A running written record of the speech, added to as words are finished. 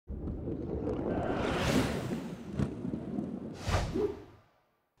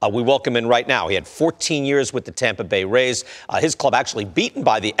We welcome in right now. He had 14 years with the Tampa Bay Rays. His club actually beaten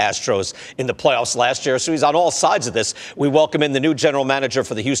by the Astros in the playoffs last year, so he's on all sides of this. We welcome in the new general manager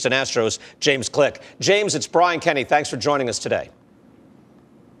for the Houston Astros, James Click. James, it's Brian Kenny. Thanks for joining us today.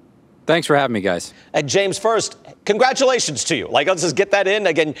 Thanks for having me, guys. And James, first, congratulations to you. Let's just get that in.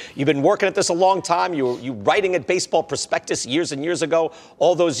 Again, you've been working at this a long time. You writing at Baseball Prospectus years and years ago,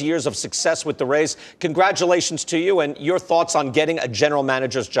 all those years of success with the Rays. Congratulations to you, and your thoughts on getting a general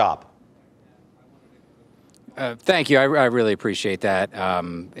manager's job. Thank you. I really appreciate that.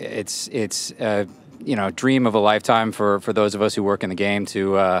 It's dream of a lifetime for those of us who work in the game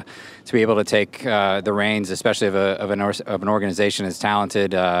to be able to take the reins, especially of an organization as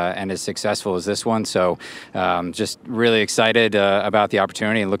talented and as successful as this one. So just really excited about the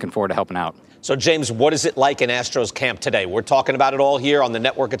opportunity and looking forward to helping out. So, James, what is it like in Astros camp today? We're talking about it all here on the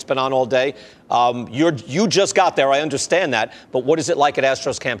network. It's been on all day. You just got there. I understand that. But what is it like at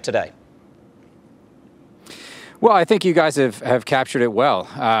Astros camp today? Well, I think you guys have captured it well.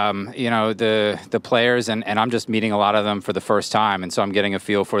 The players, and I'm just meeting a lot of them for the first time, and so I'm getting a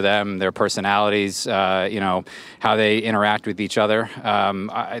feel for them, their personalities, how they interact with each other.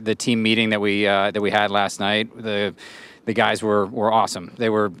 The team meeting that we had last night, the guys were awesome.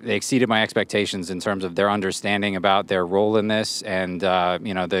 They exceeded my expectations in terms of their understanding about their role in this, and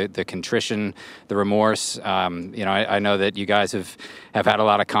the contrition, the remorse. I know that you guys have had a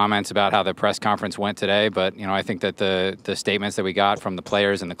lot of comments about how the press conference went today, but I think that the statements that we got from the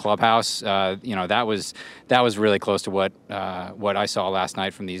players in the clubhouse, that was really close to what I saw last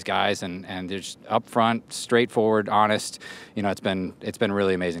night from these guys, and they're just upfront, straightforward, honest. It's been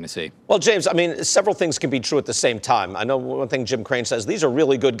really amazing to see. Well, James, I mean, several things can be true at the same time. I know one thing Jim Crane says, these are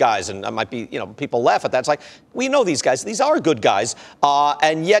really good guys, and that might be, people laugh at that. It's like, we know these guys. These are good guys.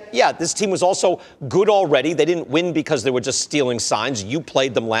 And yet, yeah, this team was also good already. They didn't win because they were just stealing signs. You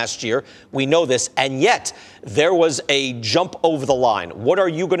played them last year. We know this. And yet, there was a jump over the line. What are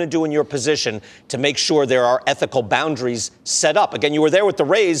you going to do in your position to make sure there are ethical boundaries set up? Again, you were there with the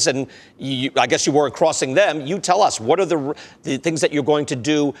Rays, and I guess you weren't crossing them. You tell us, what are the things that you're going to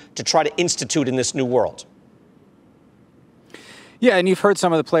do to try to institute in this new world? Yeah, and you've heard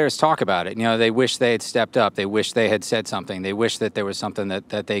some of the players talk about it. They wish they had stepped up. They wish they had said something. They wish that there was something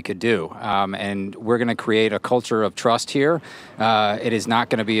that they could do. And we're going to create a culture of trust here. It is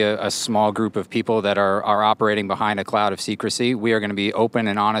not going to be a small group of people that are operating behind a cloud of secrecy. We are going to be open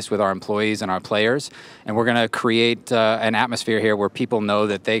and honest with our employees and our players, and we're going to create an atmosphere here where people know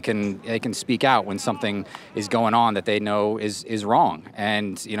that they can speak out when something is going on that they know is wrong.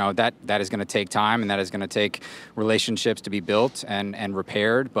 And that is going to take time, and that is going to take relationships to be built and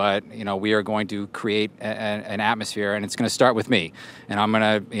repaired, but we are going to create an atmosphere, and it's going to start with me. And I'm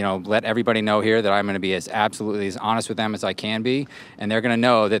going to let everybody know here that I'm going to be as absolutely as honest with them as I can be, and they're going to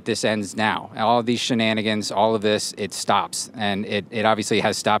know that this ends now. All of these shenanigans, all of this, it stops, and it obviously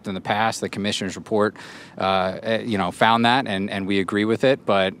has stopped in the past. The commissioner's report, found that, and we agree with it.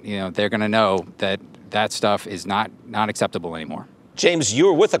 But they're going to know that stuff is not acceptable anymore. James, you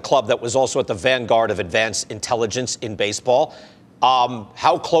were with a club that was also at the vanguard of advanced intelligence in baseball.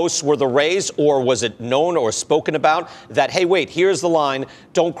 How close were the Rays, or was it known or spoken about that, hey, wait, here's the line,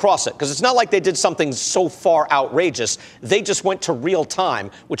 don't cross it? Because it's not like they did something so far outrageous. They just went to real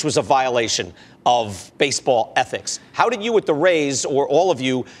time, which was a violation of baseball ethics. How did you with the Rays, or all of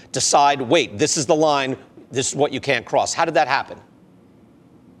you, decide, wait, this is the line, this is what you can't cross? How did that happen?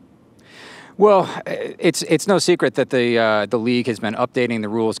 Well, it's no secret that the league has been updating the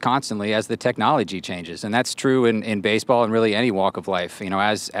rules constantly as the technology changes, and that's true in baseball and really any walk of life.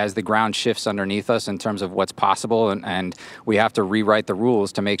 As the ground shifts underneath us in terms of what's possible, and we have to rewrite the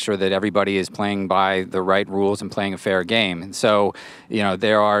rules to make sure that everybody is playing by the right rules and playing a fair game. And so,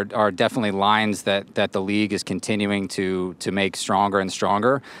 there are definitely lines that the league is continuing to make stronger and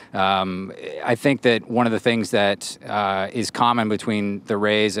stronger. I think that one of the things that is common between the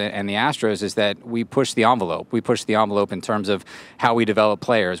Rays and the Astros is that we push the envelope. We push the envelope in terms of how we develop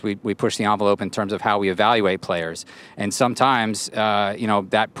players. We push the envelope in terms of how we evaluate players. And sometimes,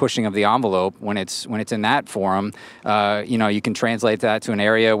 that pushing of the envelope, when it's in that forum, you can translate that to an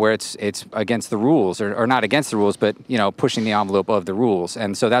area where it's against the rules, or not against the rules, but pushing the envelope of the rules.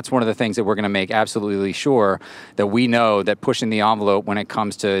 And so that's one of the things that we're going to make absolutely sure that we know that pushing the envelope when it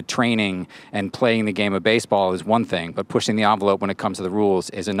comes to training and playing the game of baseball is one thing, but pushing the envelope when it comes to the rules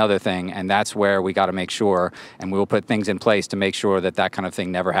is another thing. And that's where we got to make sure, and we will put things in place to make sure that kind of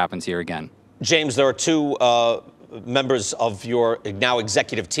thing never happens here again. James, there are two members of your now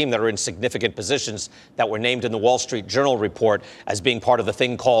executive team that are in significant positions that were named in the Wall Street Journal report as being part of the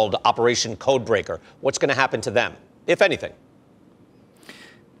thing called Operation Codebreaker. What's going to happen to them, if anything?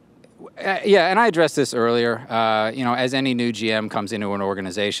 Yeah, and I addressed this earlier. As any new GM comes into an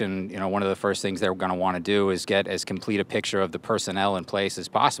organization, one of the first things they're going to want to do is get as complete a picture of the personnel in place as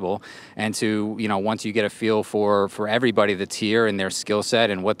possible, and to once you get a feel for everybody that's here and their skill set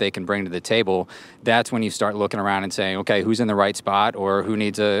and what they can bring to the table, that's when you start looking around and saying, okay, who's in the right spot, or who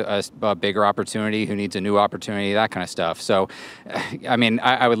needs a bigger opportunity, who needs a new opportunity, that kind of stuff. So, I mean,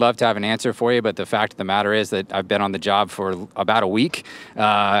 I would love to have an answer for you, but the fact of the matter is that I've been on the job for about a week,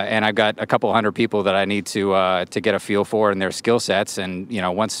 and I've got a couple hundred people that I need to get a feel for and their skill sets. And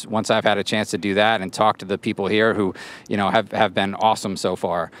once I've had a chance to do that and talk to the people here who have been awesome so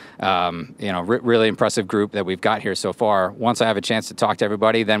far, really impressive group that we've got here so far. Once I have a chance to talk to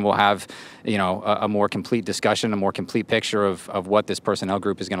everybody, then we'll have a more complete discussion, a more complete picture of what this personnel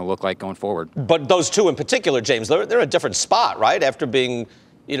group is going to look like going forward. But those two in particular, James, they're a different spot, right? After being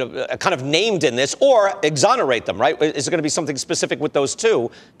kind of named in this, or exonerate them, right? Is there going to be something specific with those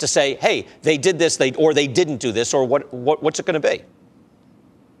two to say, hey, they did this, or they didn't do this, or what's it going to be?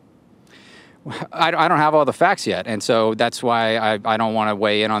 I don't have all the facts yet, and so that's why I don't want to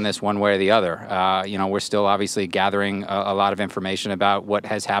weigh in on this one way or the other. We're still obviously gathering a lot of information about what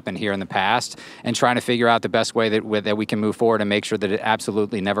has happened here in the past and trying to figure out the best way that we can move forward and make sure that it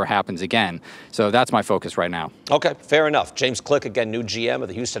absolutely never happens again. So that's my focus right now. Okay, fair enough. James Click, again, new GM of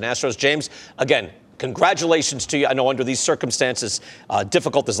the Houston Astros. James, again, congratulations to you. I know under these circumstances,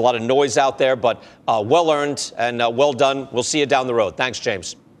 difficult. There's a lot of noise out there, but well earned and well done. We'll see you down the road. Thanks,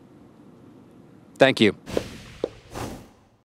 James. Thank you.